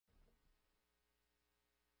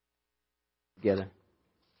together.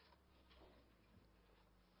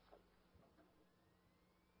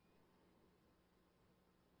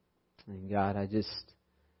 And God,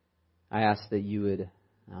 I ask that you would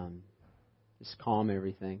just calm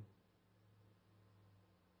everything.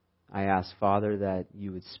 I ask, Father, that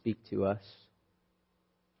you would speak to us.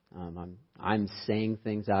 I'm saying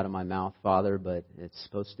things out of my mouth, Father, but it's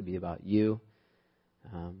supposed to be about you.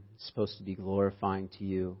 It's supposed to be glorifying to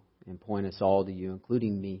you and point us all to you,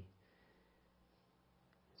 including me.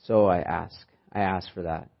 So I ask for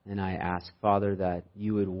that. And I ask, Father, that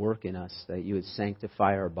you would work in us, that you would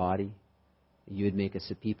sanctify our body, that you would make us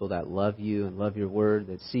a people that love you and love your word,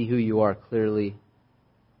 that see who you are clearly,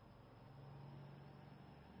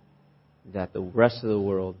 that the rest of the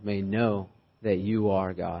world may know that you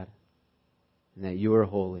are God, and that you are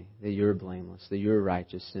holy, that you are blameless, that you are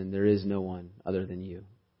righteous, and there is no one other than you.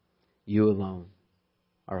 You alone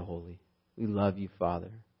are holy. We love you,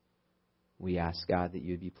 Father. We ask, God, that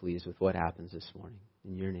you would be pleased with what happens this morning.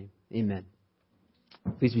 In your name, amen.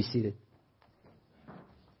 Please be seated.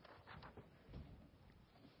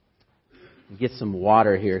 Get some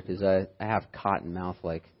water here because I have cotton mouth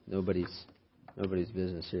like nobody's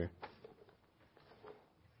business here.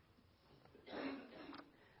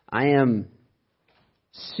 I am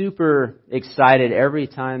super excited every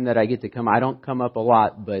time that I get to come. I don't come up a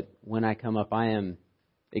lot, but when I come up, I am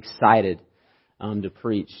excited to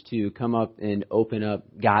preach, to come up and open up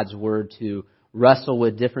God's Word, to wrestle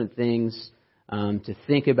with different things, to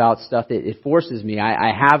think about stuff. It forces me.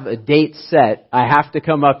 I have a date set. I have to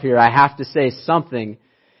come up here. I have to say something.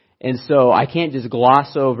 And so I can't just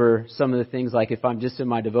gloss over some of the things like if I'm just in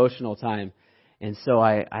my devotional time. And so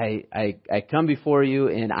I come before you,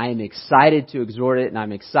 and I am excited to exhort it, and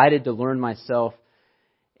I'm excited to learn myself.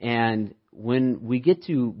 And when we get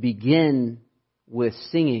to begin with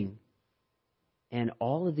singing, and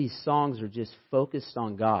all of these songs are just focused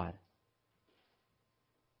on God,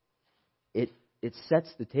 it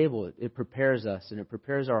sets the table. It prepares us, and it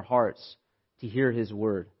prepares our hearts to hear His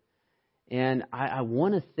Word. And I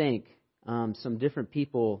want to thank some different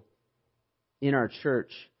people in our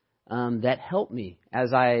church that help me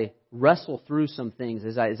as I wrestle through some things,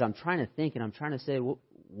 as I'm trying to think and I'm trying to say,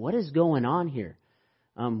 what is going on here?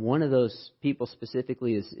 One of those people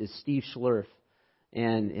specifically is Steve Schlurf.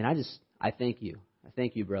 And I thank you. I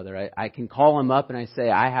thank you, brother. I can call him up and I say,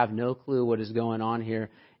 I have no clue what is going on here.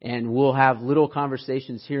 And we'll have little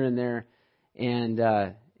conversations here and there. And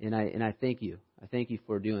I thank you. I thank you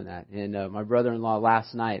for doing that. And my brother-in-law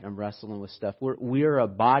last night, I'm wrestling with stuff. We're a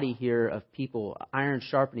body here of people, iron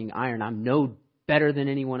sharpening iron. I'm no better than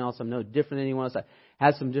anyone else. I'm no different than anyone else. I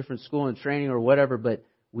had some different school and training or whatever, but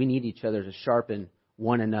we need each other to sharpen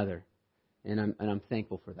one another. And I'm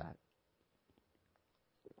thankful for that.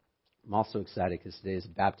 I'm also excited because today is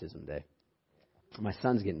baptism day. My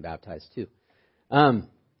son's getting baptized too.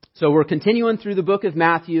 So we're continuing through the book of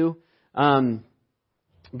Matthew.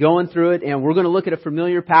 Going through it, and we're going to look at a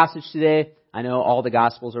familiar passage today. I know all the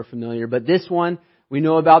Gospels are familiar, but this one we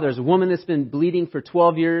know about. There's a woman that's been bleeding for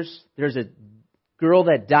 12 years. There's a girl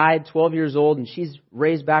that died 12 years old, and she's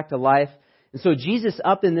raised back to life. And so Jesus,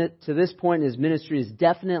 to this point in His ministry, has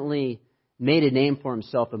definitely made a name for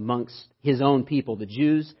Himself amongst His own people, the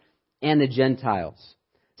Jews and the Gentiles.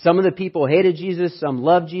 Some of the people hated Jesus, some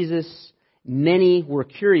loved Jesus. Many were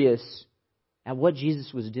curious at what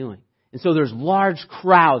Jesus was doing. And so there's large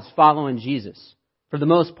crowds following Jesus, for the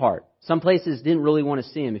most part. Some places didn't really want to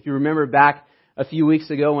see Him. If you remember back a few weeks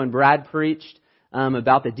ago when Brad preached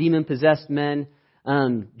about the demon-possessed men,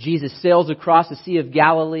 Jesus sails across the Sea of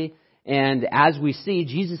Galilee. And as we see,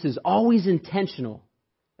 Jesus is always intentional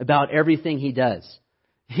about everything He does.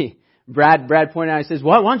 Brad pointed out, he says,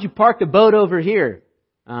 why don't you park the boat over here?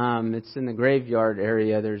 It's in the graveyard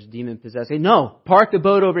area. There's demon-possessed. Hey, no, park the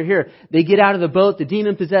boat over here. They get out of the boat. The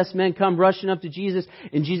demon-possessed men come rushing up to Jesus,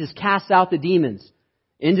 and Jesus casts out the demons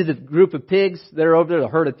into the group of pigs that are over there, the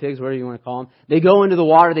herd of pigs, whatever you want to call them. They go into the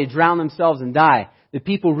water. They drown themselves and die. The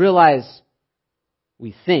people realize,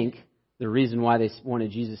 we think, the reason why they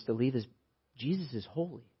wanted Jesus to leave is Jesus is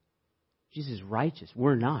holy. Jesus is righteous.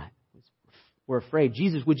 We're not. We're afraid.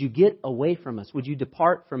 Jesus, would you get away from us? Would you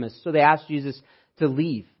depart from us? So they asked Jesus to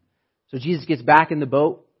leave. So Jesus gets back in the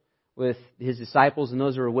boat with His disciples and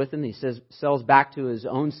those who are with Him. He sails back to His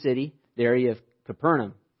own city, the area of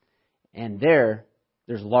Capernaum. And there's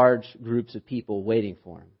large groups of people waiting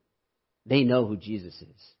for Him. They know who Jesus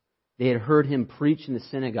is. They had heard Him preach in the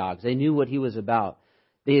synagogues. They knew what He was about.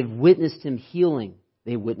 They had witnessed Him healing.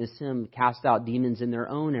 They witnessed Him cast out demons in their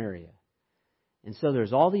own area. And so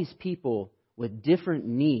there's all these people with different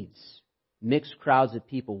needs. Mixed crowds of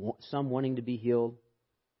people, some wanting to be healed,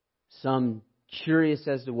 some curious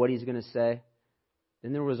as to what he's going to say.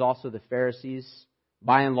 Then there was also the Pharisees,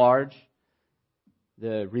 by and large,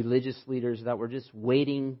 the religious leaders that were just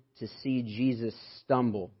waiting to see Jesus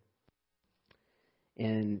stumble.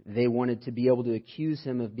 And they wanted to be able to accuse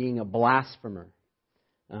him of being a blasphemer,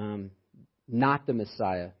 not the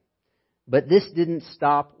Messiah. But this didn't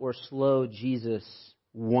stop or slow Jesus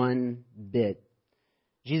one bit.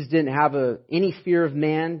 Jesus didn't have any fear of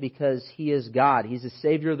man because he is God. He's the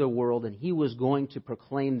Savior of the world, and he was going to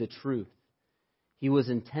proclaim the truth. He was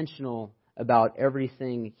intentional about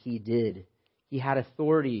everything he did. He had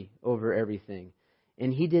authority over everything.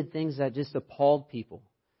 And he did things that just appalled people.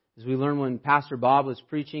 As we learned when Pastor Bob was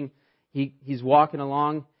preaching, he's walking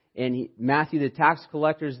along, and Matthew the tax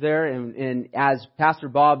collector is there. And as Pastor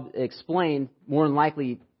Bob explained, more than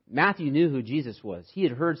likely, Matthew knew who Jesus was. He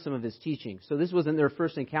had heard some of his teaching. So this wasn't their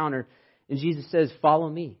first encounter. And Jesus says, "Follow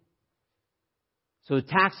me." So the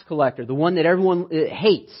tax collector, the one that everyone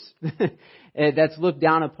hates, that's looked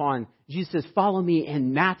down upon, Jesus says, "Follow me."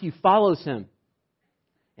 And Matthew follows him.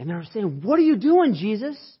 And they're saying, "What are you doing,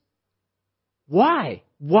 Jesus? Why?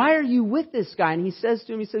 Why are you with this guy?" And he says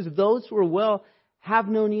to him, "Those who are well have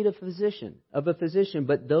no need of a physician,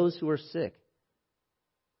 but those who are sick."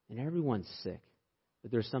 And everyone's sick. But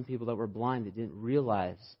there are some people that were blind that didn't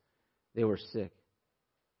realize they were sick.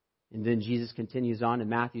 And then Jesus continues on to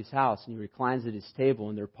Matthew's house, and he reclines at his table,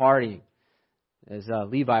 and they're partying. As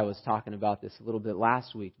Levi was talking about this a little bit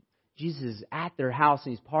last week. Jesus is at their house,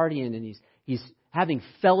 and he's partying, and he's having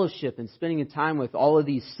fellowship and spending time with all of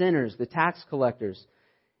these sinners, the tax collectors.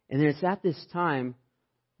 And then it's at this time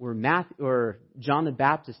where John the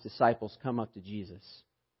Baptist's disciples come up to Jesus.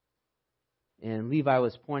 And Levi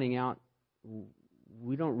was pointing out,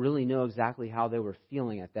 we don't really know exactly how they were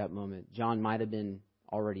feeling at that moment. John might have been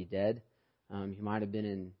already dead. He might have been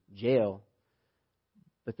in jail.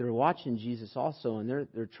 But they're watching Jesus also, and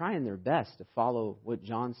they're trying their best to follow what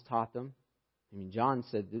John's taught them. I mean, John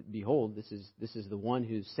said, "Behold, this is the one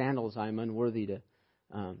whose sandals I am unworthy to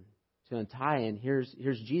untie, and here's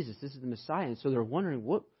Jesus. This is the Messiah." And so they're wondering,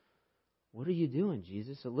 what are you doing,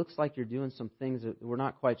 Jesus? It looks like you're doing some things that we're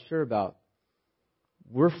not quite sure about.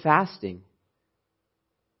 We're fasting.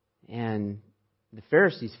 And the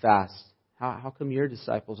Pharisees fast. How come your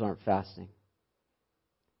disciples aren't fasting?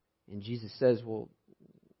 And Jesus says, "Well,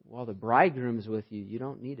 while the bridegroom is with you, you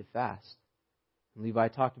don't need to fast." And Levi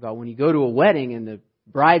talked about when you go to a wedding and the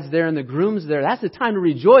bride's there and the groom's there, that's the time to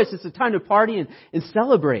rejoice. It's the time to party and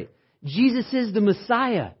celebrate. Jesus is the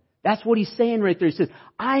Messiah. That's what he's saying right there. He says,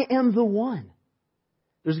 "I am the one."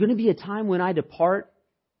 There's going to be a time when I depart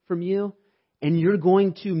from you, and you're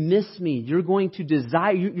going to miss me. You're going to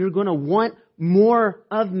desire, you're going to want more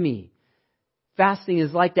of me. Fasting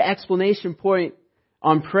is like the exclamation point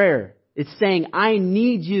on prayer. It's saying, "I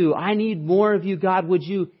need you. I need more of you, God. Would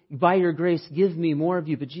you, by your grace, give me more of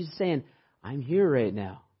you?" But Jesus is saying, "I'm here right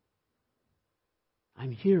now.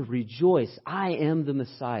 I'm here. Rejoice. I am the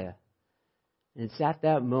Messiah." And it's at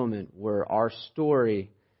that moment where our story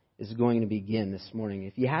is going to begin this morning.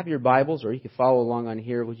 If you have your Bibles, or you can follow along on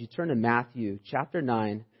here, would you turn to Matthew chapter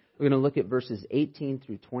 9? We're going to look at verses 18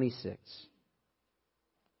 through 26.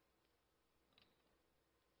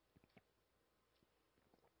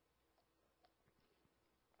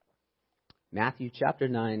 Matthew chapter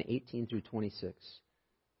 9, 18 through 26.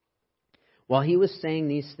 While he was saying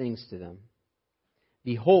these things to them,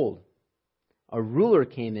 behold, a ruler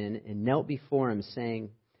came in and knelt before him,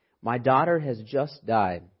 saying, "My daughter has just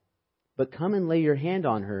died, but come and lay your hand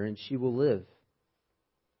on her, and she will live."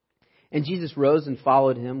 And Jesus rose and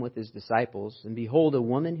followed him with his disciples. And behold, a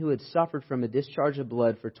woman who had suffered from a discharge of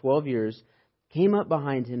blood for 12 years came up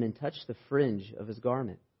behind him and touched the fringe of his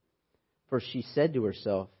garment. For she said to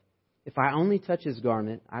herself, "If I only touch his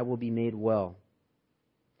garment, I will be made well."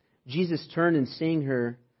 Jesus turned and seeing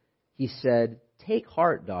her, he said, "Take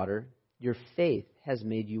heart, daughter, your faith has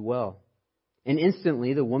made you well." And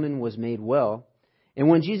instantly the woman was made well. And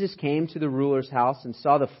when Jesus came to the ruler's house and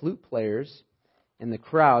saw the flute players and the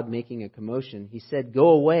crowd making a commotion, he said, "Go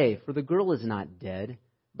away, for the girl is not dead,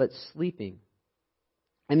 but sleeping."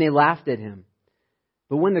 And they laughed at him.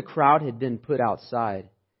 But when the crowd had been put outside,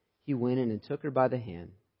 he went in and took her by the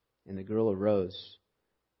hand, and the girl arose.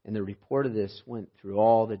 And the report of this went through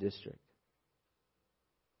all the district.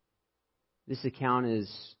 This account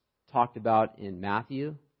is talked about in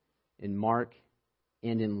Matthew, in Mark,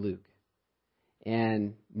 and in Luke.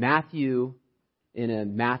 And Matthew, in a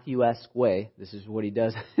Matthew-esque way, this is what he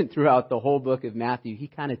does throughout the whole book of Matthew, he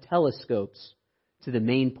kind of telescopes to the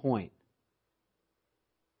main point.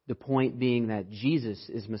 The point being that Jesus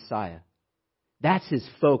is Messiah. That's his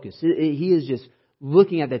focus. He is just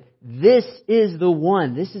looking at that. This is the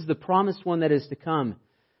one. This is the promised one that is to come.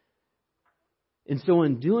 And so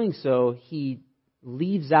in doing so, he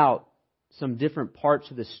leaves out some different parts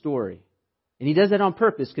of the story. And he does that on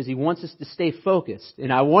purpose because he wants us to stay focused.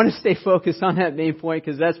 And I want to stay focused on that main point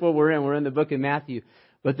because that's what we're in. We're in the book of Matthew.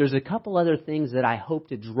 But there's a couple other things that I hope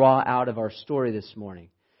to draw out of our story this morning.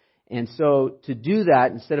 And so to do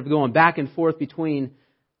that, instead of going back and forth between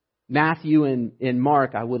Matthew and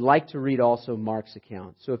Mark, I would like to read also Mark's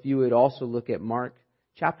account. So if you would also look at Mark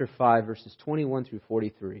chapter 5, verses 21 through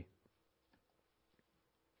 43.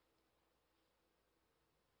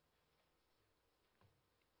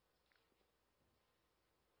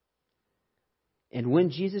 And when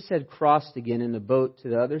Jesus had crossed again in the boat to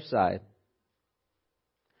the other side,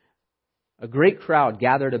 a great crowd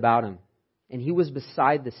gathered about him, and he was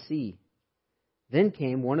beside the sea. Then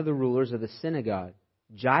came one of the rulers of the synagogue,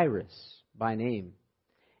 Jairus by name.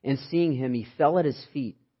 And seeing him, he fell at his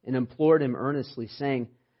feet and implored him earnestly, saying,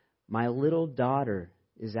 "My little daughter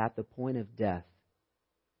is at the point of death.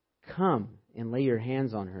 Come and lay your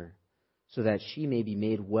hands on her, so that she may be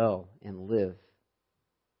made well and live."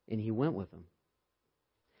 And he went with them.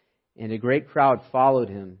 And a great crowd followed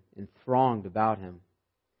him and thronged about him.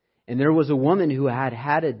 And there was a woman who had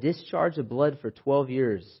had a discharge of blood for 12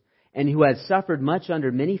 years, and who had suffered much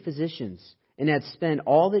under many physicians, and had spent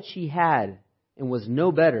all that she had, and was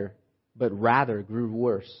no better, but rather grew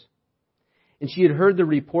worse. And she had heard the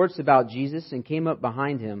reports about Jesus, and came up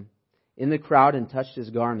behind him in the crowd and touched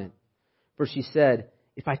his garment. For she said,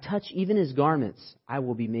 "If I touch even his garments, I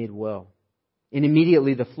will be made well." And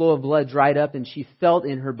immediately the flow of blood dried up, and she felt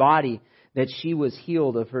in her body that she was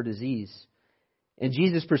healed of her disease. And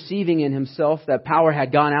Jesus, perceiving in himself that power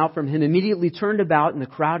had gone out from him, immediately turned about in the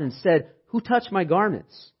crowd and said, "Who touched my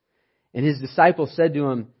garments?" And his disciples said to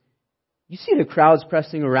him, "You see the crowds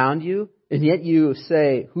pressing around you, and yet you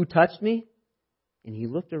say, 'Who touched me?'" And he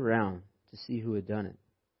looked around to see who had done it.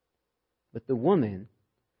 But the woman,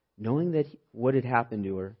 knowing that what had happened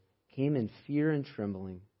to her, came in fear and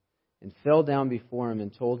trembling, and fell down before him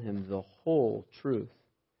and told him the whole truth.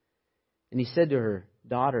 And he said to her,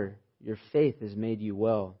 "Daughter, your faith has made you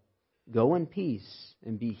well. Go in peace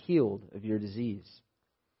and be healed of your disease."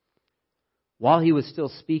 While he was still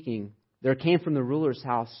speaking, there came from the ruler's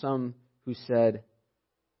house some who said,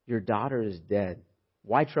 "Your daughter is dead.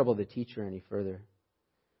 Why trouble the teacher any further?"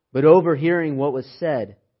 But overhearing what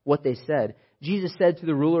they said, Jesus said to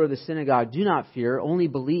the ruler of the synagogue, "Do not fear, only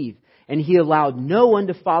believe." And he allowed no one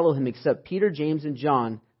to follow him except Peter, James, and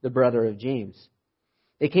John, the brother of James.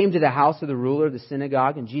 They came to the house of the ruler of the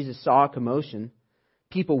synagogue, and Jesus saw a commotion,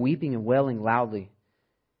 people weeping and wailing loudly.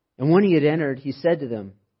 And when he had entered, he said to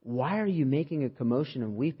them, "Why are you making a commotion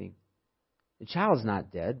and weeping? The child is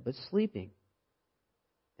not dead, but sleeping."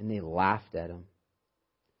 And they laughed at him.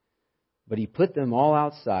 But he put them all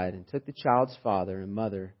outside and took the child's father and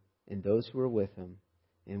mother and those who were with him,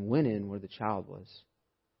 and went in where the child was.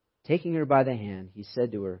 Taking her by the hand, he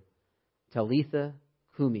said to her, "Talitha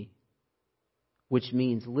cumi," which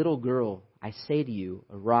means, "Little girl, I say to you,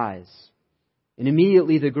 arise." And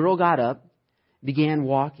immediately the girl got up, began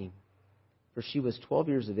walking, for she was 12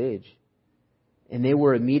 years of age. And they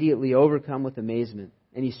were immediately overcome with amazement.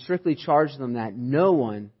 And he strictly charged them that no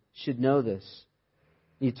one should know this.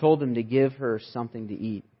 He told them to give her something to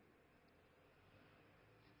eat.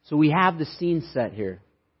 So we have the scene set here.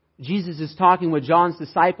 Jesus is talking with John's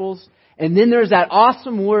disciples, and then there's that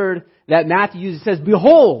awesome word that Matthew uses. It says,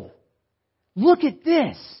 "Behold, look at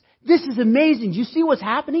this. This is amazing. Do you see what's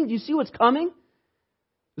happening? Do you see what's coming?"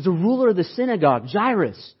 There's a ruler of the synagogue,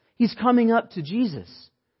 Jairus. He's coming up to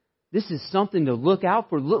Jesus. This is something to look out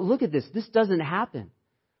for. Look at this. This doesn't happen.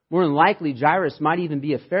 More than likely, Jairus might even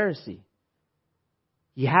be a Pharisee.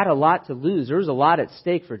 He had a lot to lose. There was a lot at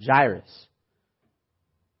stake for Jairus.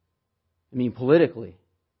 Politically.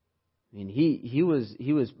 He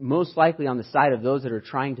was most likely on the side of those that are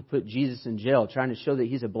trying to put Jesus in jail, trying to show that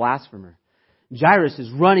he's a blasphemer. Jairus is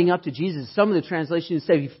running up to Jesus. Some of the translations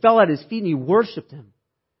say he fell at his feet and he worshipped him.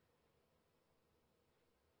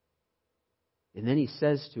 And then he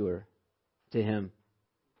says to him,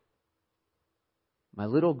 "My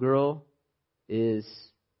little girl is,"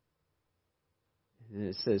 and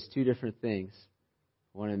it says two different things,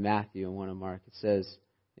 one in Matthew and one in Mark. It says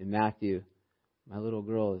in Matthew, "My little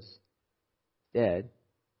girl is dead.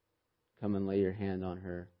 Come and lay your hand on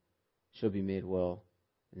her. She'll be made well."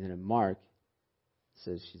 And then in Mark, it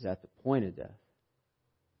says she's at the point of death.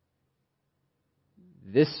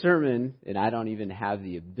 This sermon, and I don't even have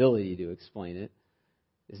the ability to explain it,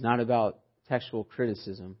 is not about textual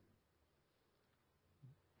criticism,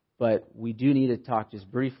 But we do need to talk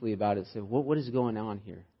just briefly about it. So what is going on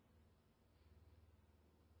here?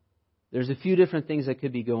 There's a few different things that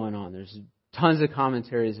could be going on. There's tons of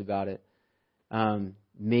commentaries about it.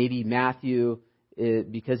 Maybe Matthew,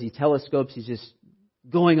 because he telescopes, he's just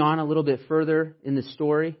going on a little bit further in the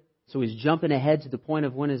story. So he's jumping ahead to the point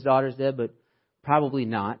of when his daughter's dead, but probably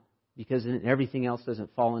not, because everything else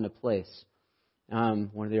doesn't fall into place.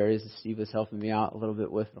 One of the areas that Steve was helping me out a little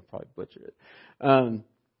bit with, I'll probably butcher it.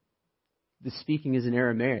 The speaking is in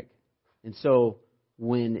Aramaic. And so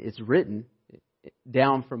when it's written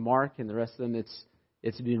down from Mark and the rest of them,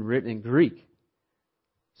 it's being written in Greek.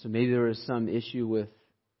 So maybe there was some issue with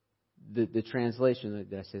the translation.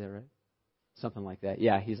 Did I say that right? Something like that.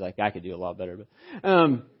 Yeah, he's like, I could do a lot better.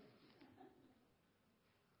 But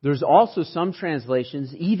there's also some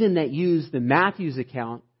translations, even that use the Matthew's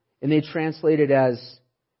account, and they translate it as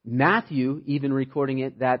Matthew, even recording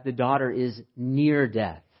it, that the daughter is near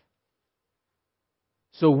death.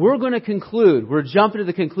 So we're going to conclude, we're jumping to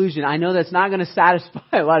the conclusion. I know that's not going to satisfy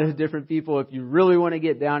a lot of different people if you really want to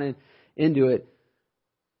get down into it.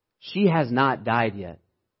 She has not died yet.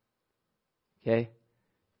 Okay?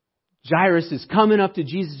 Jairus is coming up to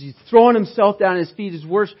Jesus. He's throwing himself down at his feet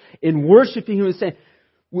and worshiping him and saying,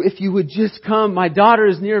 if you would just come, my daughter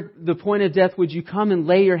is near the point of death. Would you come and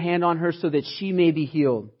lay your hand on her so that she may be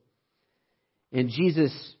healed? And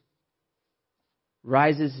Jesus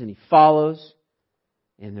rises and he follows.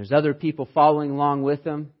 And there's other people following along with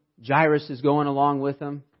him. Jairus is going along with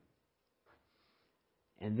him.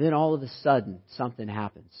 And then all of a sudden, something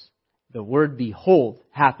happens. The word behold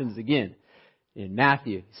happens again in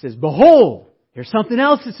Matthew. It says, behold, here's something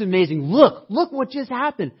else that's amazing. Look what just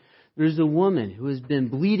happened. There's a woman who has been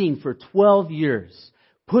bleeding for 12 years,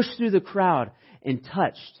 pushed through the crowd and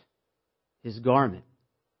touched his garment.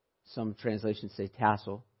 Some translations say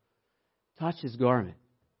tassel. Touched his garment.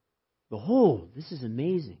 Behold, this is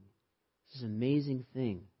amazing. This is an amazing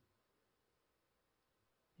thing.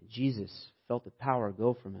 Jesus felt the power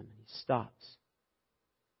go from him. He stops.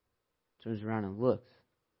 Turns around and looks.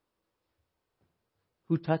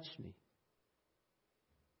 Who touched me?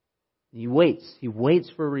 And he waits. He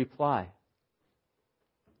waits for a reply.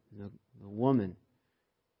 The woman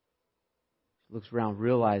looks around,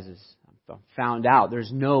 realizes, I'm found out.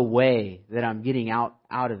 There's no way that I'm getting out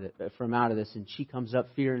of this. And she comes up,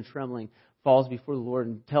 fear and trembling, falls before the Lord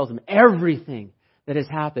and tells him everything that has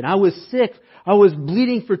happened. I was sick. I was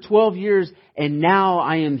bleeding for 12 years, and now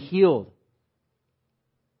I am healed.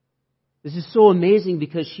 This is so amazing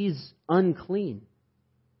because she's unclean.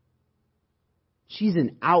 She's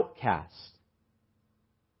an outcast.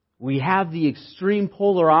 We have the extreme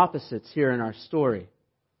polar opposites here in our story.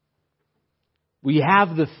 We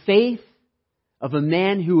have the faith of a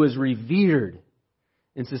man who is revered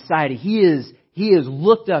in society. He is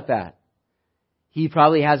looked up at. He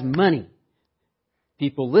probably has money.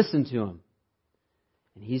 People listen to him.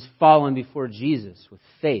 And he's fallen before Jesus with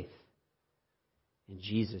faith. And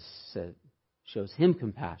Jesus shows him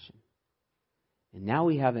compassion. And now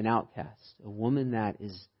we have an outcast, a woman that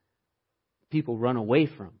is people run away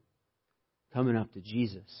from, coming up to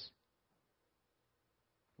Jesus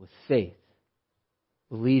with faith,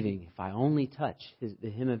 believing if I only touch the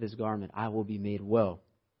hem of his garment, I will be made well.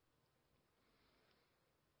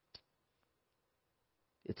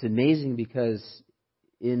 It's amazing because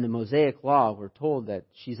in the Mosaic Law, we're told that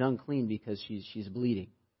she's unclean because she's bleeding.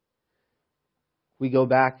 We go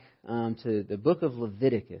back to the book of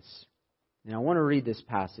Leviticus. And I want to read this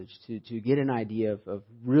passage to get an idea of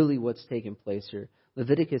really what's taking place here.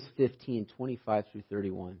 Leviticus 15, 25 through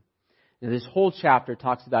 31. Now, this whole chapter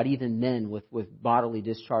talks about even men with bodily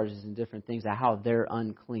discharges and different things, and how they're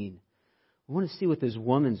unclean. I want to see what this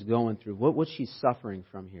woman's going through, what she's suffering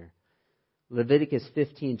from here. Leviticus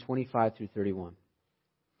 15, 25 through 31.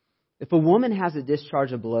 If a woman has a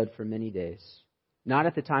discharge of blood for many days, not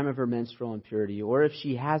at the time of her menstrual impurity, or if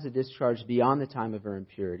she has a discharge beyond the time of her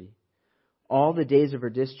impurity, all the days of her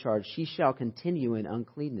discharge she shall continue in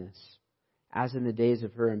uncleanness. As in the days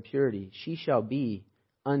of her impurity, she shall be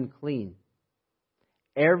unclean.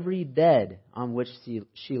 Every bed on which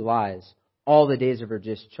she lies, all the days of her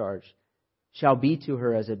discharge, shall be to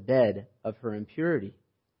her as a bed of her impurity.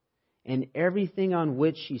 And everything on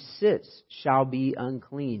which she sits shall be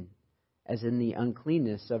unclean, as in the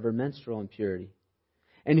uncleanness of her menstrual impurity.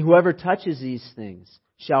 And whoever touches these things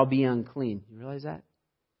shall be unclean. You realize that?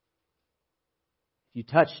 If you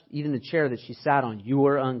touched even the chair that she sat on, you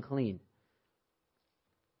were unclean.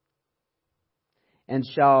 And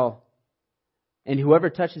shall And whoever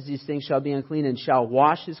touches these things shall be unclean and shall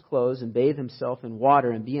wash his clothes and bathe himself in water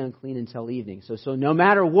and be unclean until evening. So no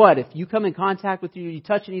matter what, if you come in contact with her, you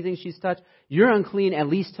touch anything she's touched, you're unclean at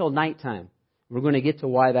least till nighttime. We're going to get to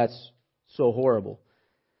why that's so horrible.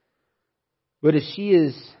 But if she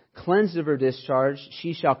is cleansed of her discharge,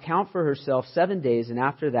 she shall count for herself 7 days, and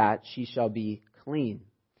after that she shall be clean.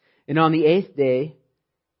 And on the 8th day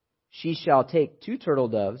she shall take 2 turtle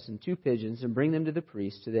doves and 2 pigeons and bring them to the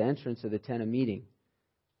priest to the entrance of the tent of meeting.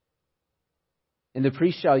 And the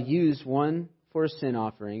priest shall use one for a sin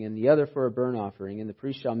offering and the other for a burnt offering, and the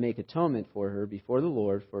priest shall make atonement for her before the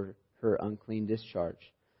Lord for her unclean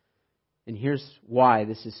discharge. And here's why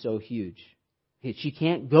this is so huge. She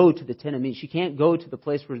can't go to the tent of meeting. She can't go to the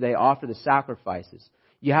place where they offer the sacrifices.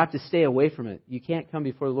 You have to stay away from it. You can't come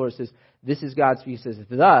before the Lord. It says, this is God's speech. It says,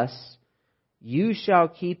 thus you shall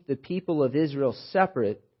keep the people of Israel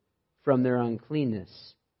separate from their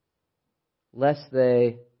uncleanness, lest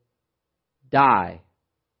they die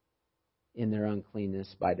in their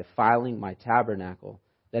uncleanness by defiling my tabernacle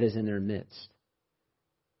that is in their midst.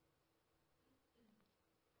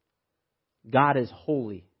 God is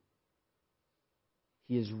holy.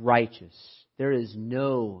 He is righteous. There is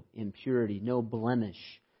no impurity, no blemish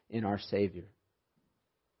in our Savior.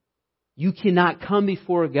 You cannot come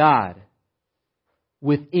before God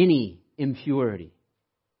with any impurity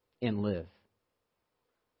and live.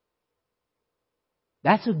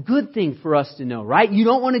 That's a good thing for us to know, right? You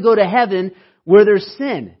don't want to go to heaven where there's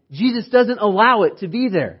sin. Jesus doesn't allow it to be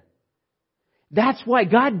there. That's why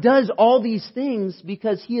God does all these things,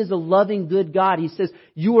 because He is a loving, good God. He says,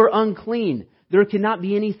 you are unclean. There cannot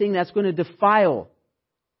be anything that's going to defile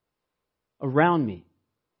around me.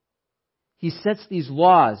 He sets these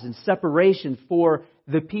laws and separation for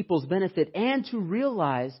the people's benefit and to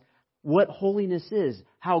realize what holiness is,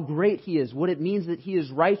 how great He is, what it means that He is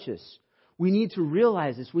righteous. We need to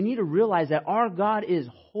realize this. We need to realize that our God is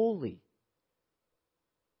holy.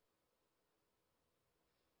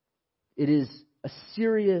 It is a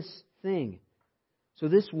serious thing. So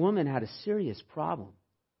this woman had a serious problem.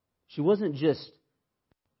 She wasn't just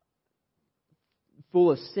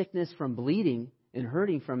full of sickness from bleeding and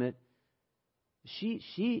hurting from it.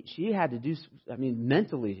 She had to do,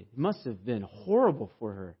 mentally, it must have been horrible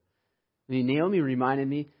for her. Naomi reminded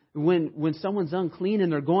me, when someone's unclean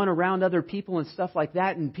and they're going around other people and stuff like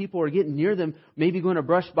that, and people are getting near them, maybe going to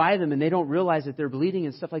brush by them, and they don't realize that they're bleeding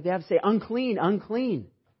and stuff like that, they have to say, unclean, unclean.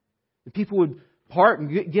 And people would part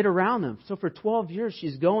and get around them. So for 12 years,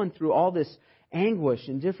 she's going through all this anguish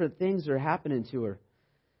and different things are happening to her.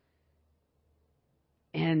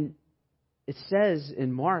 And it says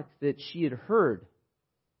in Mark that she had heard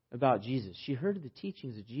about Jesus. She heard the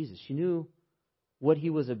teachings of Jesus. She knew what He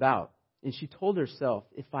was about. And she told herself,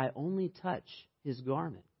 if I only touch His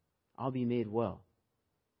garment, I'll be made well.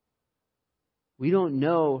 We don't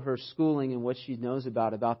know her schooling and what she knows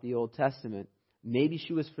about the Old Testament. Maybe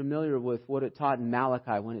she was familiar with what it taught in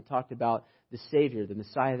Malachi when it talked about the Savior, the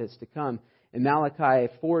Messiah that's to come. In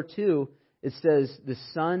Malachi 4:2, it says, the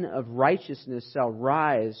Son of Righteousness shall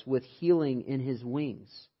rise with healing in His wings,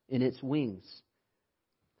 in its wings.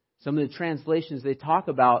 Some of the translations, they talk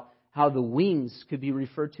about how the wings could be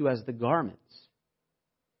referred to as the garments.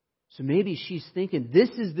 So maybe she's thinking, this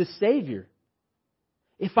is the Savior.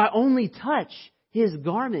 If I only touch His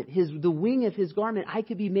garment, the wing of His garment, I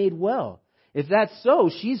could be made well. If that's so,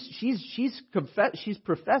 she's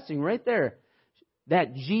professing right there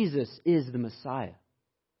that Jesus is the Messiah.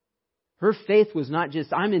 Her faith was not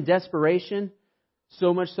just, I'm in desperation,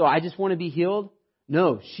 so much so I just want to be healed.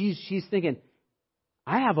 No, she's thinking,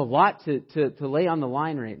 I have a lot to lay on the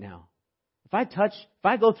line right now. If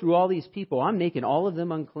I go through all these people, I'm making all of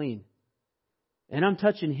them unclean. And I'm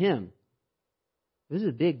touching Him. This is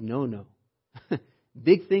a big no-no.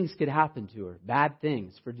 Big things could happen to her. Bad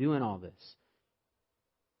things for doing all this.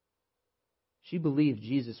 She believed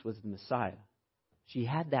Jesus was the Messiah. She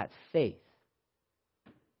had that faith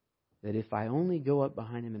that if I only go up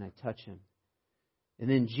behind Him and I touch Him. And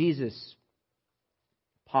then Jesus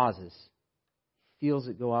pauses. Feels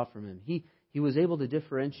it go out from Him. He was able to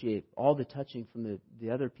differentiate all the touching from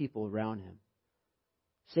the other people around Him.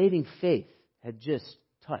 Saving faith had just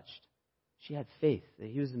touched. She had faith that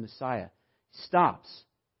He was the Messiah. Stops.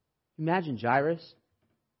 Imagine Jairus.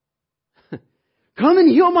 Come and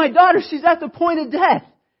heal my daughter. She's at the point of death.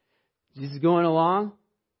 Jesus going along.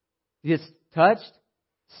 He gets touched.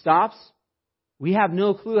 Stops. We have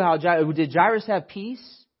no clue how did Jairus have peace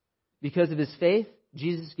because of his faith?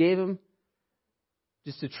 Jesus gave him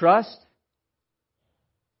just to trust.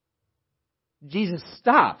 Jesus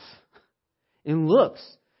stops and looks.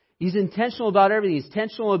 He's intentional about everything. He's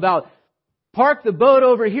intentional about Park the boat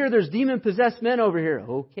over here. There's demon-possessed men over here.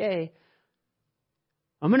 Okay.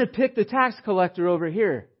 I'm going to pick the tax collector over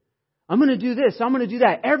here. I'm going to do this. I'm going to do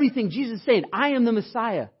that. Everything Jesus is saying, I am the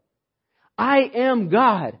Messiah. I am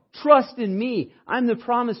God. Trust in me. I'm the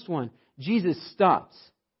promised one. Jesus stops.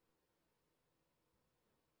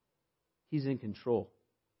 He's in control.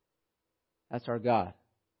 That's our God.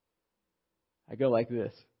 I go like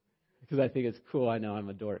this because I think it's cool. I know I'm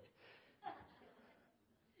a dork.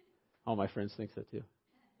 All my friends think so too.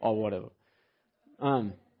 All one of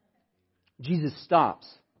them. Jesus stops.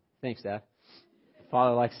 Thanks, Dad.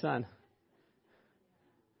 Father like son.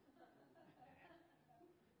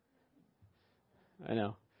 I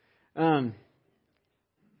know.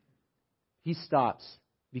 He stops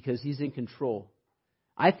because He's in control.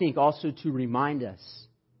 I think also to remind us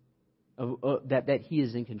that He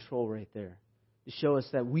is in control right there. To show us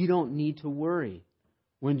that we don't need to worry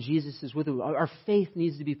when Jesus is with us. Our faith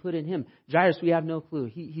needs to be put in Him. Jairus, we have no clue.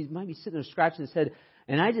 He might be sitting there scratching his head.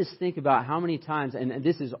 And I just think about how many times, and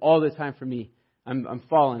this is all the time for me, I'm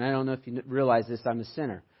fallen. I don't know if you realize this, I'm a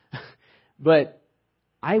sinner. But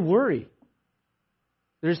I worry.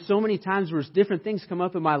 There's so many times where different things come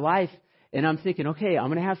up in my life, and I'm thinking, okay, I'm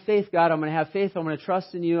going to have faith, God. I'm going to have faith. I'm going to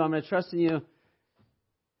trust in you. I'm going to trust in you.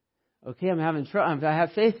 Okay, I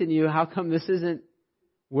have faith in you. How come this isn't?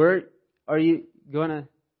 Where are you going to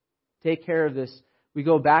take care of this? We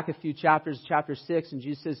go back a few chapters, chapter 6, and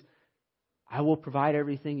Jesus says, I will provide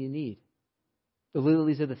everything you need. The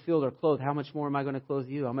lilies of the field are clothed. How much more am I going to clothe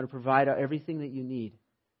you? I'm going to provide everything that you need.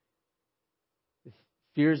 The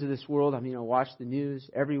fears of this world, I watch the news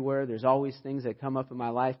everywhere. There's always things that come up in my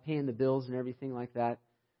life, paying the bills and everything like that.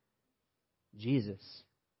 Jesus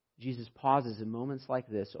pauses in moments like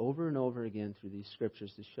this over and over again through these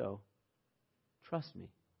scriptures to show, trust me.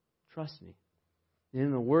 Trust me. And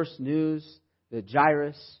in the worst news that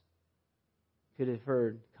Jairus could have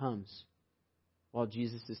heard comes while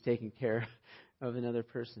Jesus is taking care of another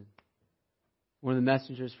person. One of the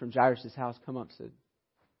messengers from Jairus' house come up and said,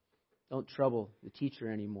 don't trouble the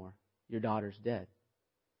teacher anymore. Your daughter's dead.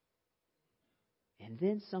 And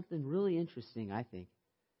then something really interesting, I think.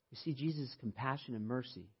 You see Jesus' compassion and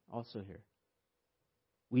mercy also here.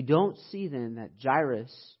 We don't see then that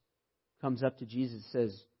Jairus comes up to Jesus and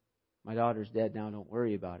says, my daughter's dead now, don't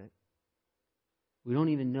worry about it. We don't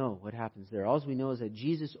even know what happens there. All we know is that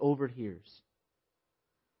Jesus overhears.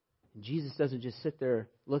 And Jesus doesn't just sit there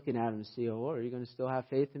looking at him and say, oh, are you going to still have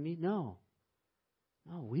faith in me? No.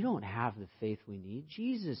 No, we don't have the faith we need.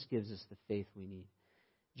 Jesus gives us the faith we need.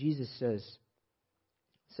 Jesus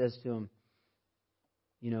says to him,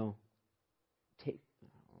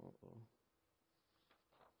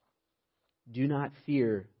 do not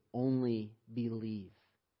fear, only believe.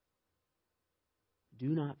 Do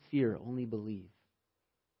not fear, only believe.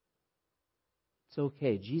 It's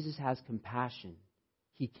okay. Jesus has compassion.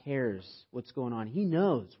 He cares what's going on. He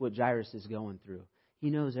knows what Jairus is going through. He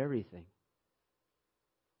knows everything.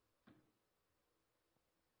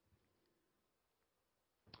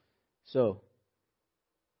 So,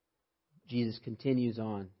 Jesus continues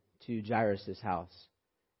on to Jairus' house.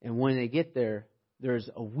 And when they get there, there's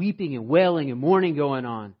a weeping and wailing and mourning going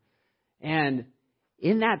on. And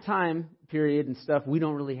in that time period and stuff, we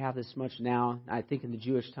don't really have this much now. I think in the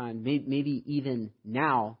Jewish time, maybe even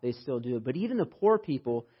now they still do it. But even the poor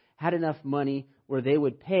people had enough money where they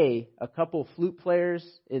would pay a couple flute players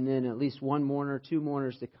and then at least one mourner, two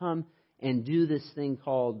mourners to come and do this thing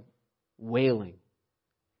called wailing.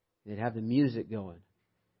 They'd have the music going.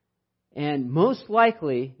 And most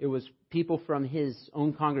likely, it was people from his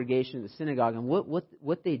own congregation, the synagogue. And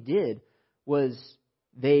what they did was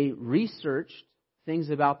they researched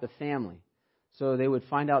things about the family. So they would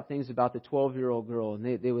find out things about the 12-year-old girl,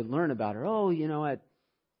 and they would learn about her. Oh, at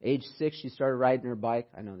age 6, she started riding her bike.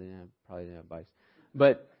 I know they probably didn't have bikes.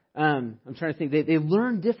 But I'm trying to think. They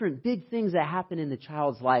learn different big things that happen in the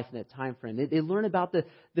child's life in that time frame. They learn about the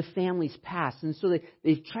family's past. And so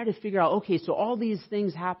they try to figure out, okay, so all these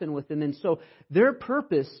things happen with them. And so their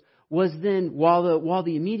purpose was then, while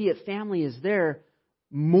the immediate family is there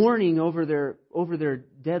mourning over their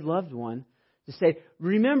dead loved one, to say,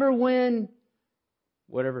 remember when,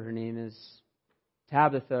 whatever her name is,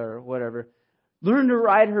 Tabitha or whatever, learned to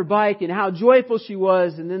ride her bike and how joyful she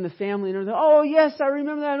was. And then the family and everything, oh yes, I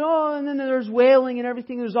remember that. Oh, and then there's wailing and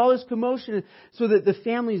everything. There's all this commotion. So that the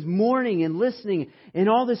family's mourning and listening and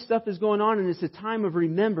all this stuff is going on. And it's a time of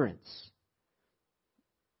remembrance.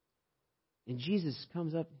 And Jesus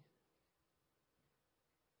comes up,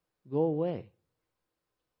 go away.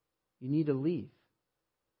 You need to leave.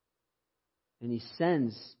 And He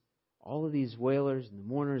sends all of these wailers and the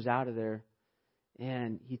mourners out of there.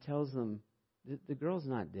 And He tells them, the girl's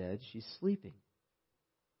not dead. She's sleeping.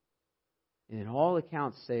 And all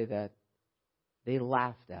accounts say that they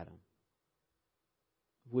laughed at him,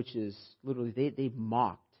 which is literally, they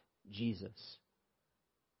mocked Jesus.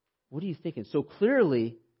 What are you thinking? So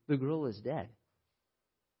clearly, the girl is dead.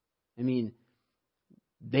 I mean,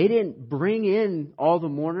 they didn't bring in all the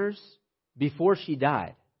mourners before she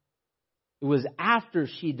died. It was after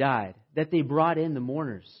she died that they brought in the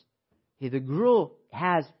mourners. Hey, the girl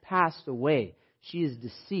has passed away. She is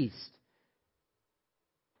deceased.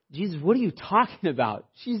 Jesus, what are you talking about?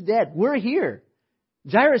 She's dead. We're here.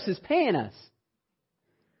 Jairus is paying us.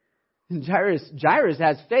 And Jairus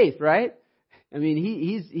has faith, right? I mean,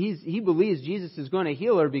 he believes Jesus is going to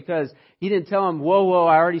heal her because he didn't tell him, whoa,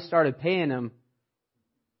 I already started paying him.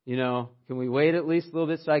 You know, can we wait at least a little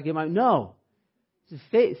bit so I get my... No.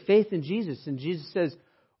 It's faith in Jesus. And Jesus says,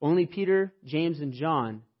 only Peter, James, and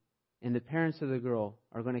John and the parents of the girl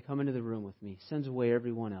are going to come into the room with me. Sends away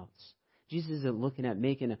everyone else. Jesus isn't looking at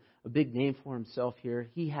making a big name for himself here.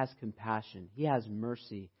 He has compassion. He has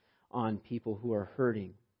mercy on people who are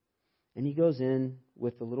hurting. And he goes in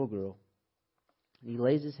with the little girl. And he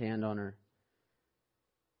lays his hand on her.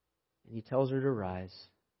 And he tells her to rise.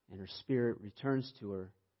 And her spirit returns to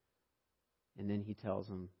her. And then he tells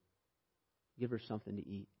him, give her something to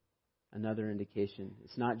eat. Another indication.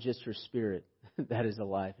 It's not just her spirit that is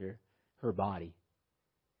alive here. Her body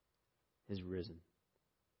has risen.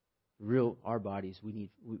 Our bodies, we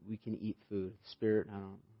can eat food. Spirit, I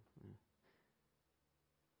don't.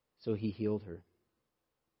 So he healed her.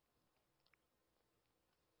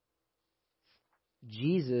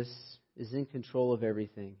 Jesus is in control of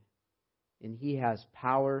everything. And he has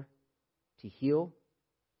power to heal.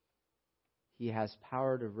 He has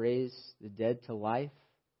power to raise the dead to life.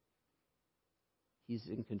 He's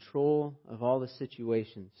in control of all the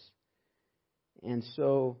situations. And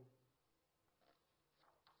so,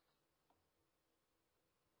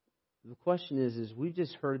 the question is we've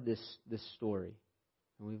just heard this story.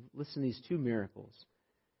 And we've listened to these two miracles.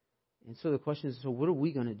 And so the question is, so what are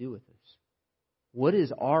we going to do with this? What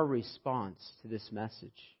is our response to this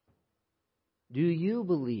message? Do you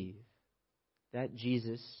believe that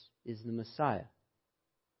Jesus is the Messiah?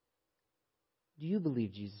 Do you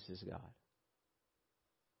believe Jesus is God?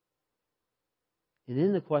 And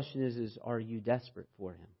then the question is are you desperate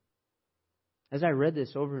for Him? As I read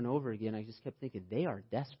this over and over again, I just kept thinking, they are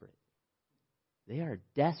desperate. They are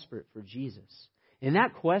desperate for Jesus. And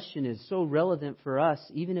that question is so relevant for us,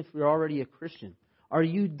 even if we're already a Christian. Are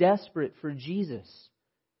you desperate for Jesus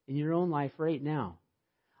in your own life right now?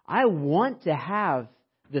 I want to have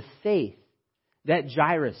the faith that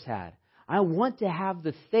Jairus had. I want to have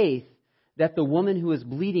the faith that the woman who was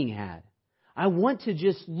bleeding had. I want to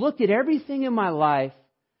just look at everything in my life,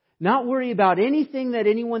 not worry about anything that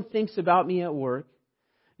anyone thinks about me at work,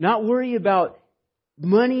 not worry about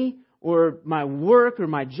money or my work or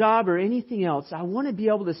my job or anything else. I want to be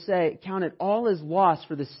able to say, count it all as loss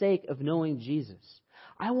for the sake of knowing Jesus.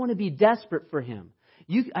 I want to be desperate for Him.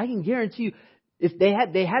 I can guarantee you, if they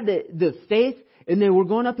had the faith and they were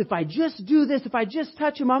going up, if I just do this, if I just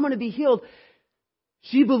touch Him, I'm going to be healed.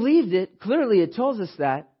 She believed it. Clearly, it tells us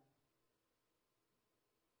that.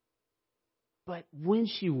 But when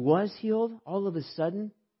she was healed, all of a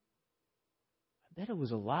sudden, I bet it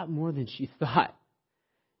was a lot more than she thought.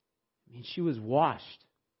 I mean, she was washed.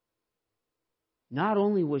 Not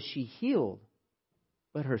only was she healed,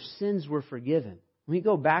 but her sins were forgiven. When we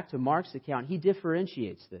go back to Mark's account, he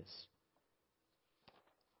differentiates this.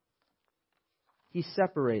 He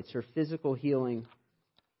separates her physical healing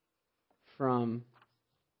from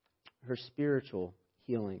her spiritual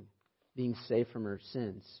healing, being saved from her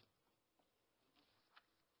sins.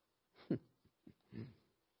 That's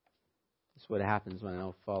what happens when I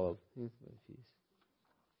don't follow.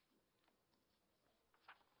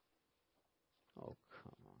 Oh,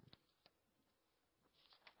 come on.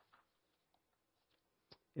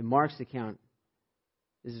 In Mark's account,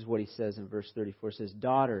 this is what he says in verse 34. It says,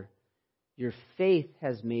 "Daughter, your faith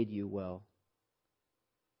has made you well.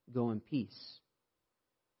 Go in peace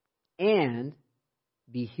and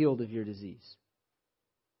be healed of your disease."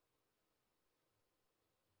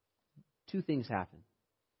 Two things happen.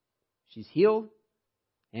 She's healed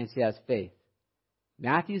and she has faith.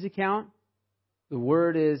 Matthew's account, the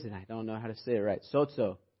word is, and I don't know how to say it right,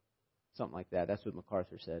 sozo. Something like that. That's what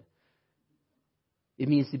MacArthur said. It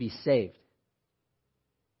means to be saved.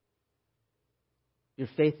 Your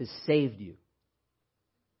faith has saved you.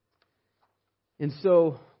 And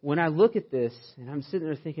so when I look at this, and I'm sitting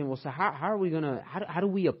there thinking, well, so how are we going to, how do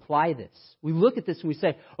we apply this? We look at this and we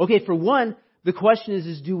say, okay, for one, The question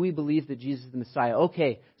is do we believe that Jesus is the Messiah?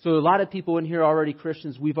 Okay, so a lot of people in here are already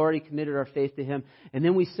Christians. We've already committed our faith to Him. And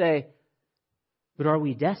then we say, but are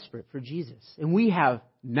we desperate for Jesus? And we have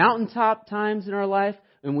mountaintop times in our life,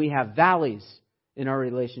 and we have valleys in our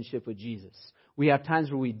relationship with Jesus. We have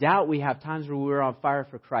times where we doubt. We have times where we're on fire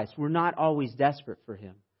for Christ. We're not always desperate for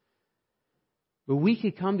Him. But we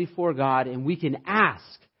could come before God and we can ask,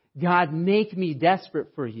 God, make me desperate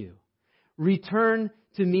for You. Return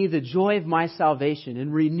to me the joy of my salvation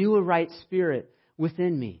and renew a right spirit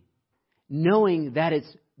within me, knowing that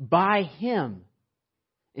it's by Him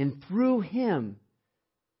and through Him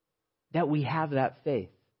that we have that faith.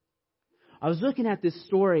 I was looking at this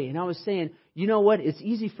story and I was saying, you know what? It's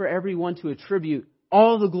easy for everyone to attribute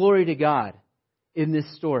all the glory to God in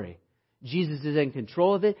this story. Jesus is in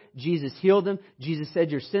control of it. Jesus healed them. Jesus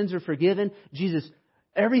said your sins are forgiven.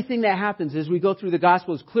 Everything that happens as we go through the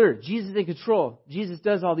gospel is clear. Jesus is in control. Jesus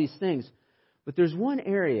does all these things. But there's one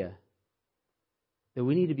area that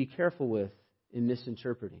we need to be careful with in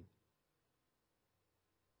misinterpreting.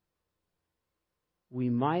 We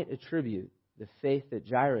might attribute the faith that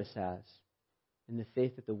Jairus has and the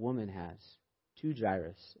faith that the woman has to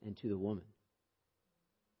Jairus and to the woman.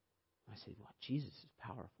 I say, well, Jesus is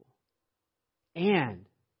powerful. And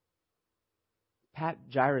pat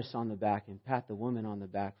Jairus on the back and pat the woman on the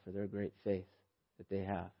back for their great faith that they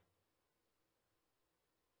have.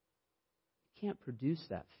 You can't produce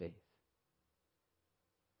that faith.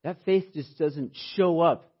 That faith just doesn't show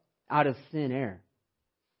up out of thin air.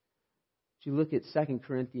 If you look at 2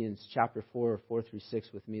 Corinthians chapter 4, 4 through 6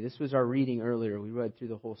 with me. This was our reading earlier. We read through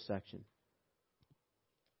the whole section.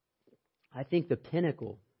 I think the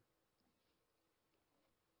pinnacle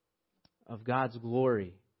of God's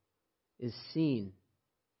glory is seen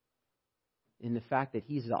in the fact that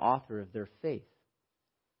He's the author of their faith.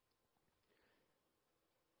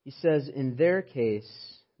 He says, in their case,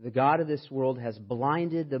 the God of this world has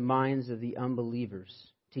blinded the minds of the unbelievers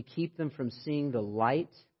to keep them from seeing the light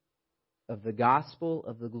of the gospel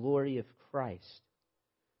of the glory of Christ,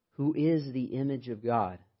 who is the image of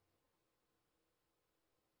God.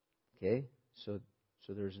 Okay, so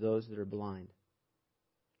there's those that are blind.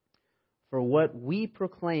 For what we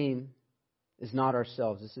proclaim is not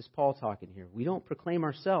ourselves. This is Paul talking here. We don't proclaim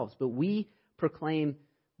ourselves, but we proclaim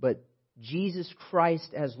Jesus Christ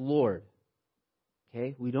as Lord.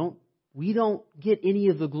 Okay? We don't get any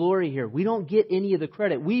of the glory here. We don't get any of the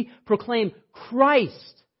credit. We proclaim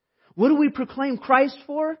Christ. What do we proclaim Christ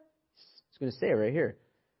for? It's going to say it right here.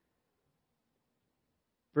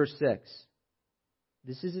 Verse 6.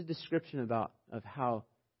 This is a description of how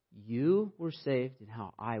you were saved and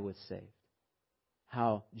how I was saved.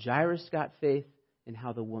 How Jairus got faith and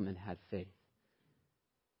how the woman had faith.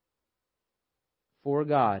 For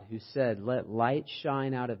God, who said, let light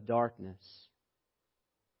shine out of darkness,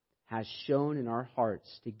 has shone in our hearts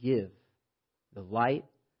to give the light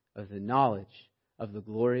of the knowledge of the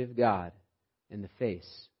glory of God in the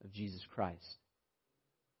face of Jesus Christ.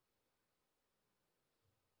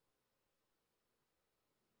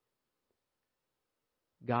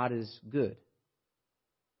 God is good.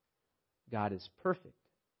 God is perfect.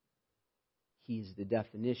 He's the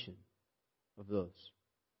definition of those.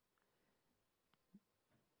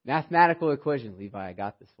 Mathematical equation, Levi, I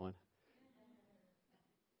got this one.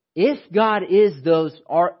 If God is those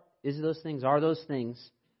things,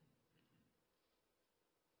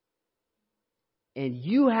 and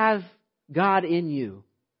you have God in you,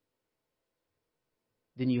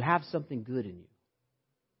 then you have something good in you.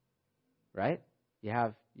 Right? You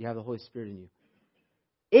have the Holy Spirit in you.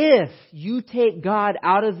 If you take God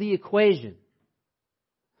out of the equation,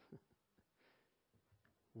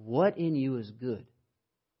 what in you is good?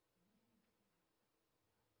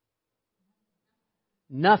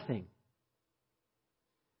 Nothing.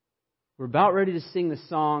 We're about ready to sing the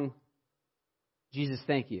song, Jesus,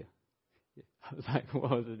 Thank You. I was like,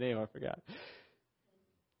 what was the name? I forgot.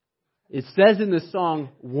 It says in the song,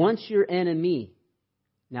 once your enemy,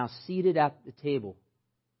 now seated at the table.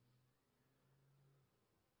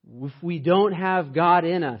 If we don't have God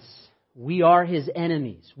in us, we are His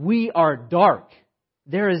enemies. We are dark.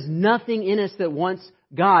 There is nothing in us that wants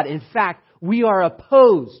God. In fact, we are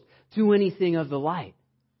opposed to anything of the light.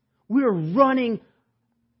 We're running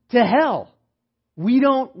to hell. We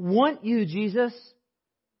don't want you, Jesus.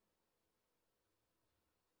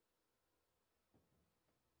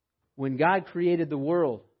 When God created the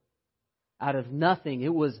world out of nothing,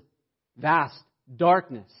 it was vast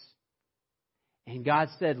darkness. And God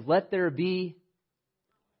said, let there be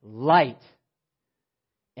light.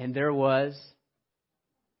 And there was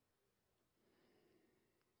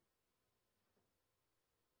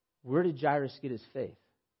Where did Jairus get his faith?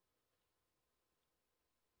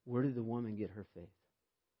 Where did the woman get her faith?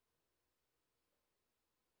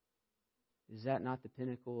 Is that not the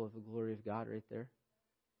pinnacle of the glory of God right there?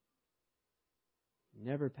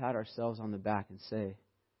 Never pat ourselves on the back and say,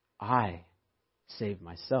 I saved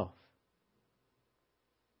myself.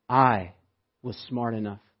 I was smart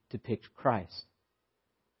enough to pick Christ.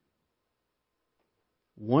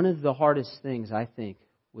 One of the hardest things, I think,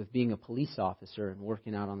 with being a police officer and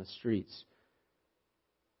working out on the streets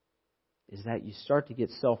is that you start to get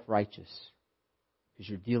self-righteous because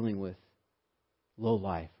you're dealing with low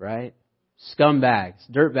life, right? Scumbags,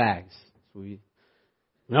 dirtbags.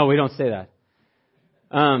 No, we don't say that.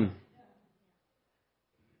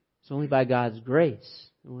 It's only by God's grace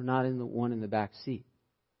that we're not in the one in the back seat.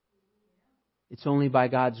 It's only by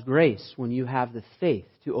God's grace when you have the faith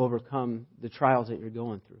to overcome the trials that you're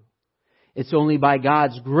going through. It's only by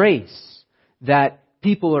God's grace that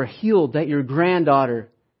people are healed, that your granddaughter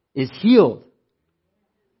is healed.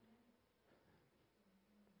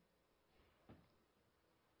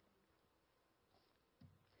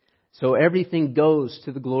 So everything goes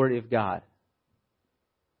to the glory of God.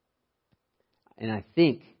 And I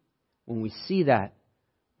think when we see that,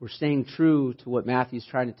 we're staying true to what Matthew's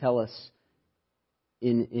trying to tell us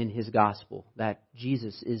in his gospel, that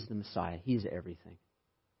Jesus is the Messiah. He's everything.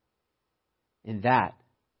 And that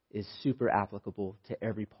is super applicable to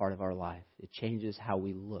every part of our life. It changes how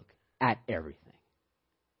we look at everything.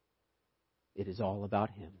 It is all about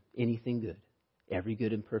Him. Anything good. Every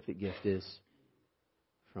good and perfect gift is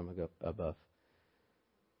from above.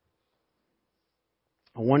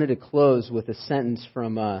 I wanted to close with a sentence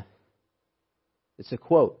from, it's a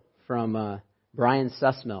quote from Brian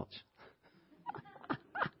Sussmelch.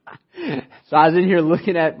 So I was in here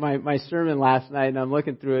looking at my sermon last night, and I'm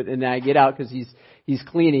looking through it, and I get out because he's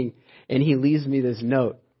cleaning, and he leaves me this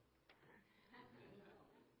note.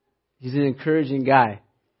 He's an encouraging guy.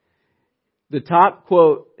 The top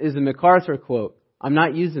quote is a MacArthur quote. I'm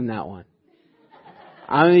not using that one.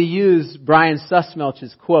 I'm going to use Brian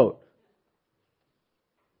Sussmelch's quote.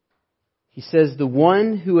 He says, "The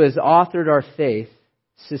one who has authored our faith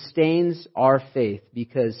sustains our faith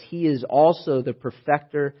because He is also the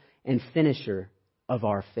perfecter and finisher of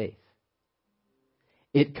our faith.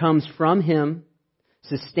 It comes from Him,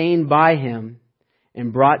 sustained by Him,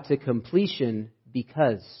 and brought to completion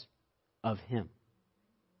because of Him."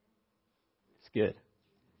 It's good.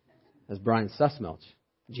 That's Brian Sussmelch.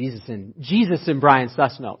 Jesus and Brian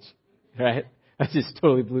Sussmelch. Right? I just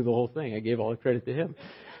totally blew the whole thing. I gave all the credit to him.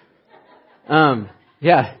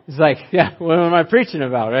 Yeah, it's like, what am I preaching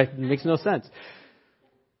about, right? It makes no sense.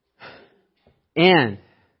 And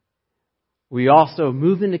we also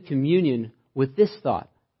move into communion with this thought.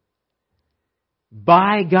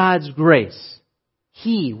 By God's grace,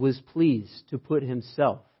 He was pleased to put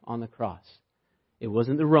Himself on the cross. It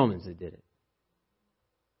wasn't the Romans that did it.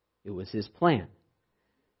 It was His plan.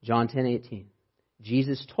 John 10:18.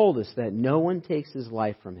 Jesus told us that no one takes His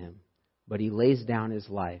life from Him, but He lays down His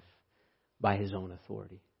life by His own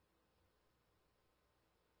authority.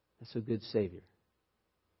 That's a good Savior.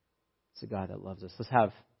 It's a God that loves us. Let's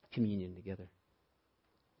have communion together.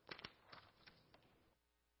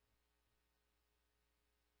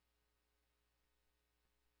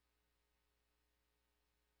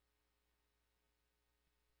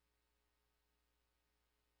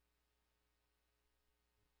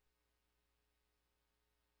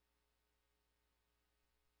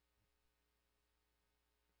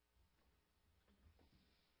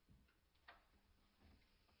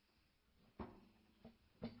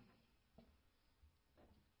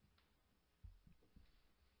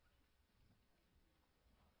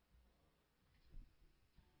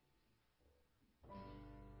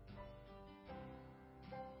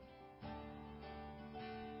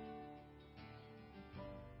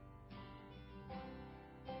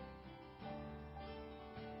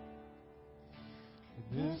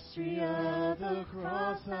 The mystery of the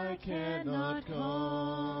cross I cannot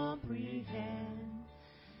comprehend.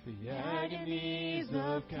 The agonies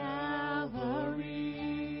of Calvary.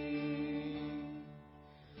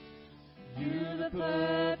 You, the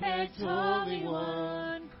perfect Holy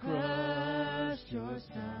One, crushed your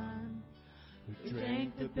Son, who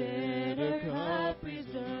drank the bitter cup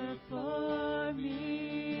reserved for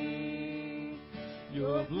me.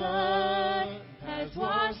 Your blood has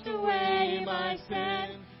washed away my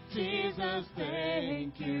sin. Jesus,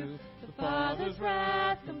 thank you. The Father's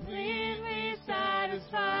wrath completely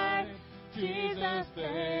satisfied. Jesus,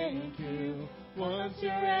 thank you. Once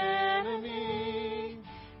your enemy,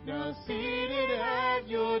 now seated at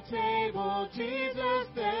your table. Jesus,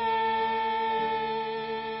 thank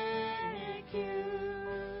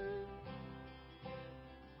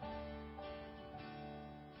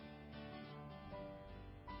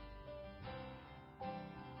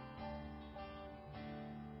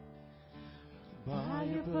By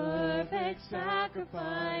your perfect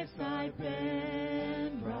sacrifice I've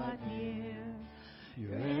been brought near.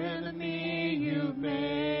 Your enemy you've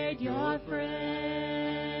made your friend.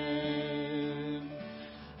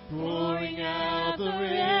 Pouring out the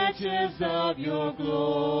riches of your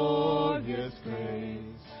glorious grace.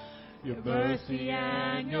 Your mercy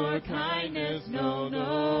and your kindness know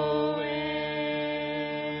no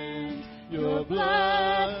end. Your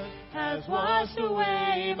blood has washed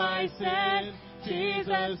away my sin.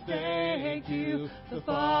 Jesus, thank you. The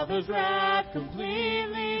Father's wrath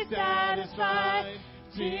completely satisfied.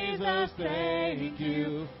 Jesus, thank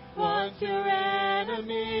you. Once your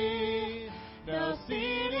enemy, now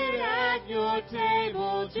seated at your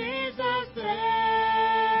table. Jesus, thank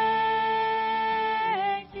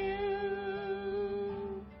you.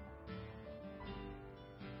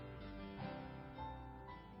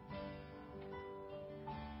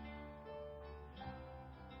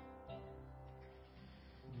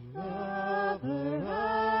 Lover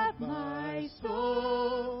of my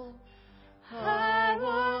soul, I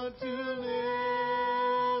want to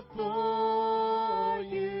live for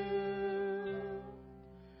you.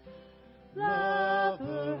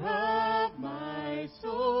 Lover of my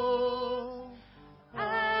soul,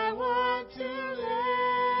 I want to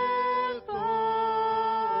live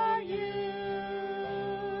for you.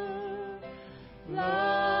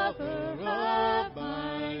 Lover of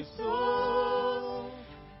my soul,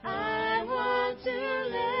 I want to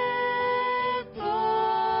live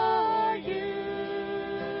for you.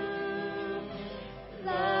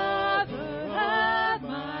 Lover of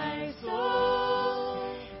my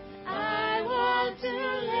soul, I want to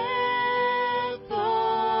live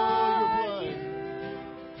for you.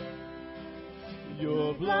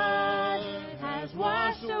 Your blood has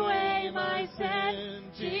washed away my sin.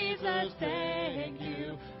 Jesus, thank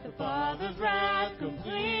you. The Father's wrath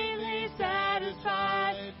completely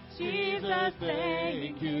satisfied. Jesus,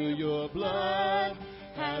 thank you. Your blood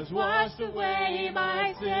has washed away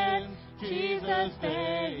my sin. Jesus,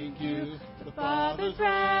 thank you. The Father's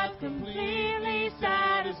wrath completely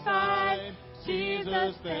satisfied.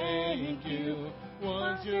 Jesus, thank you.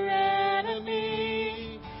 Once your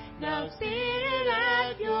enemy, now seated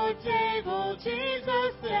at your table.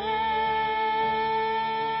 Jesus, thank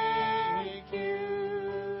you.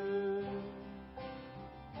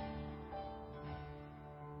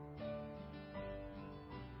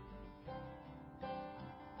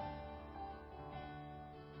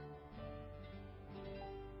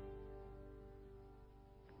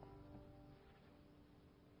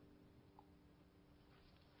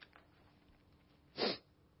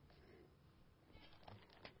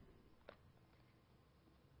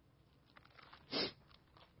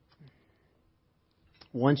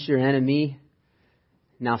 Once your enemy,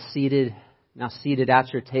 now seated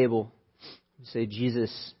at your table. Say,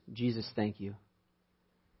 Jesus, thank you.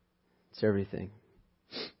 It's everything.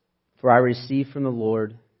 For I received from the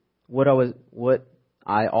Lord what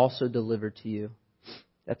I also delivered to you,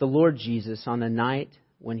 that the Lord Jesus, on the night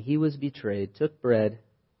when he was betrayed, took bread,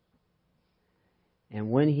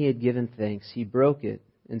 and when he had given thanks, he broke it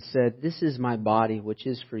and said, "This is my body, which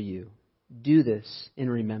is for you. Do this in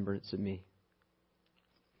remembrance of me."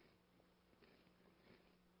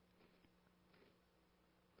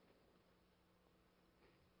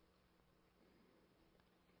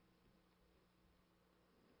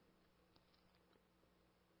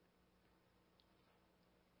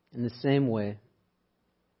 In the same way,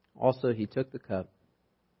 also he took the cup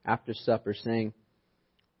after supper, saying,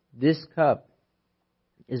 "This cup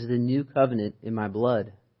is the new covenant in my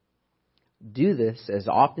blood. Do this as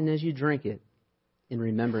often as you drink it in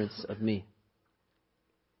remembrance of me."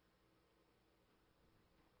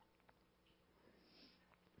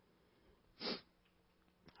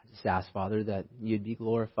 I just ask, Father, that you'd be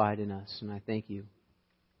glorified in us, and I thank you.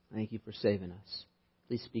 Thank you for saving us.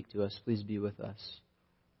 Please speak to us. Please be with us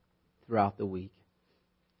throughout the week.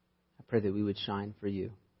 I pray that we would shine for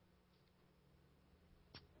you.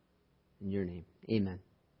 In your name, amen.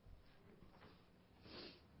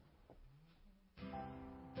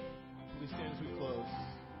 Please stand as we close.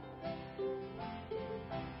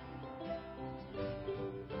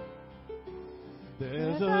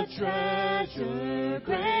 There's a treasure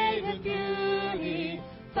great in beauty,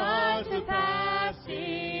 far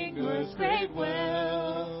surpassing earth's great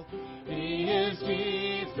wealth. He is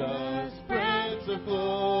Jesus, Prince of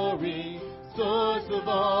glory, source of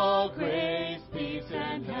all grace, peace,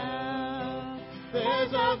 and health.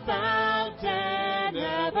 There's a fountain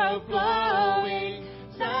ever flowing,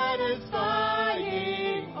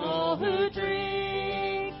 satisfying all who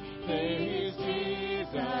drink. There is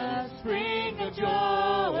Jesus, spring of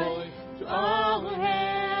joy to all who have.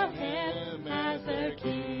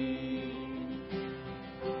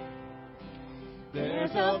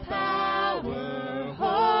 There's a power,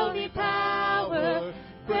 holy power,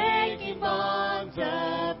 breaking bonds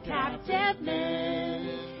of captive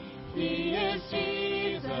men. He is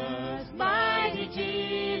Jesus, mighty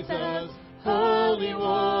Jesus, holy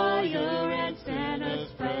warrior and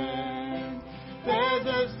sinner's friend. There's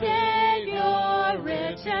a Savior,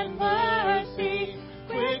 rich in mercy,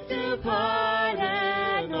 quick to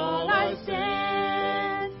pardon all our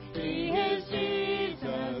sins. He is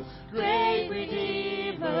Jesus, great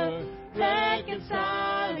Redeemer,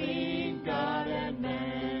 reconciling God and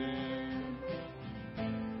man.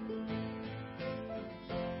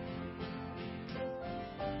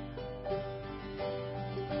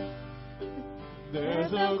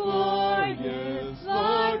 There's a glorious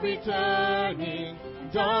Lord returning,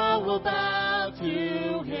 and all will bow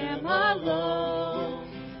to Him alone.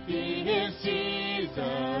 He is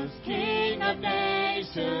Jesus, King of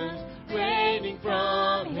nations, reigning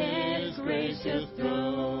from His gracious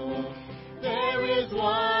throne. There is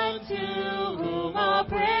one to whom all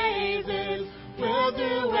praises will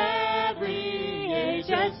through every age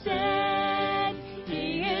ascend.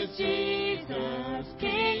 He is Jesus,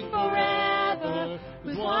 King forever,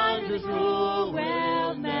 whose wondrous rule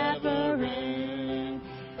will never end.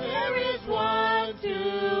 There is one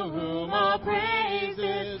to whom all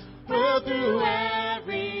praises will through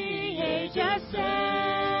every age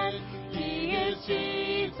ascend. He is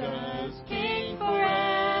Jesus, King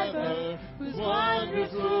forever, whose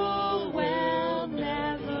wondrous rule will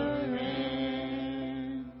never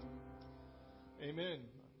end. Amen.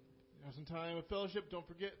 Have some time of fellowship. Don't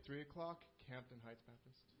forget, 3 o'clock, Campton Heights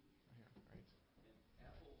Baptist.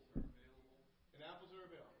 Right. And apples are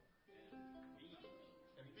available.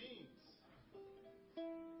 And beans.